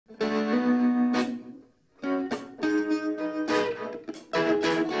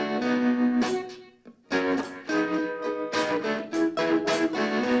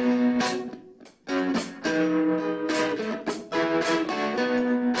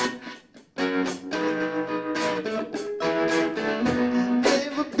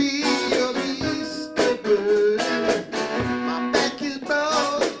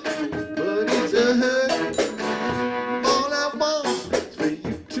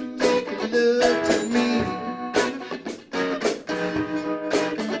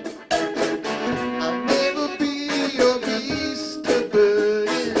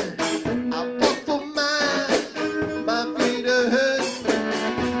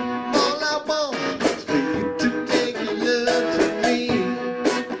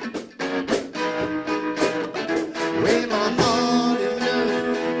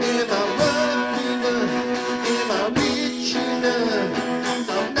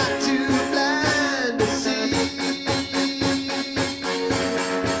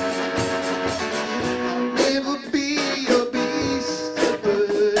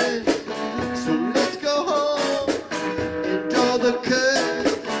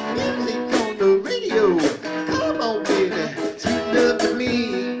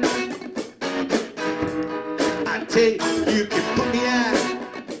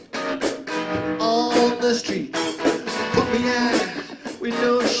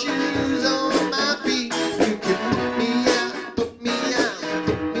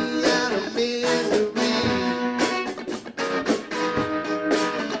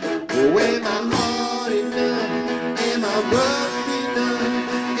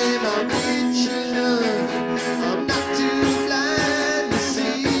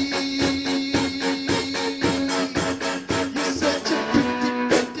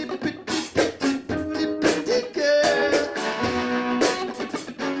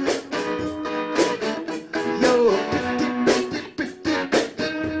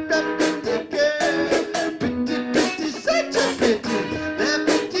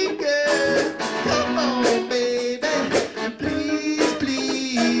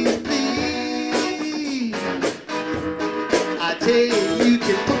tell you, you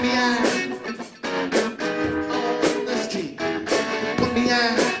can put me out on the street. Put me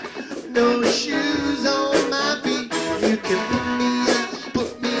out, no shoes on my feet. You can put me out,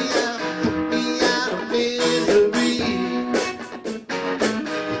 put me out, put me out of misery.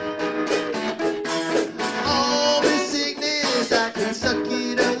 All this sickness, I can suck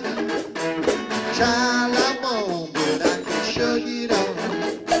it up. Child, I won't, but I can shrug it off.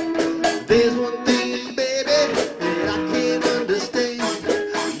 There's one thing, baby, that I can't understand.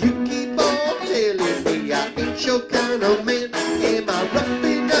 You keep on telling me I ain't your kind of man. Am I rough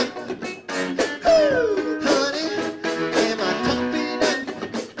enough? Ooh, honey, am I tough enough?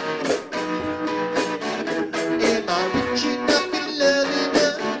 Am I rich enough and love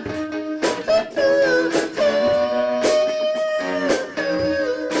enough?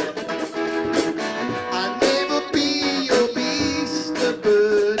 I'll never be your beast of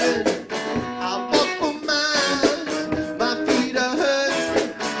burden. I walk for miles, my feet are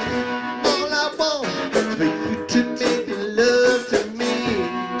hurt. All I want is for you to make love to me.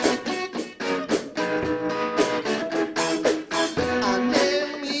 I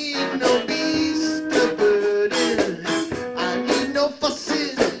never need no beast of burden. I need no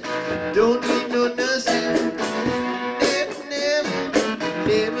fussing, don't need no nursing. Never, never,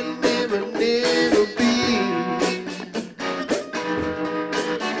 never, never, never be.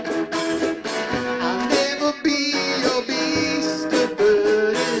 I'll never be your beast of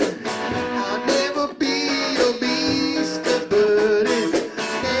burden. I'll never be your beast of burden.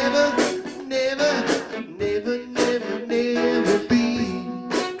 Never, never, never, never, never be.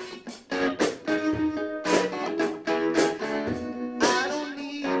 I don't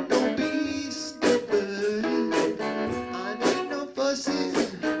need no beast of burden. I need no fussing,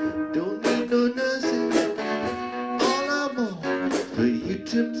 don't need no nursing. All I want is for you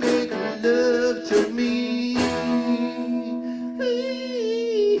to make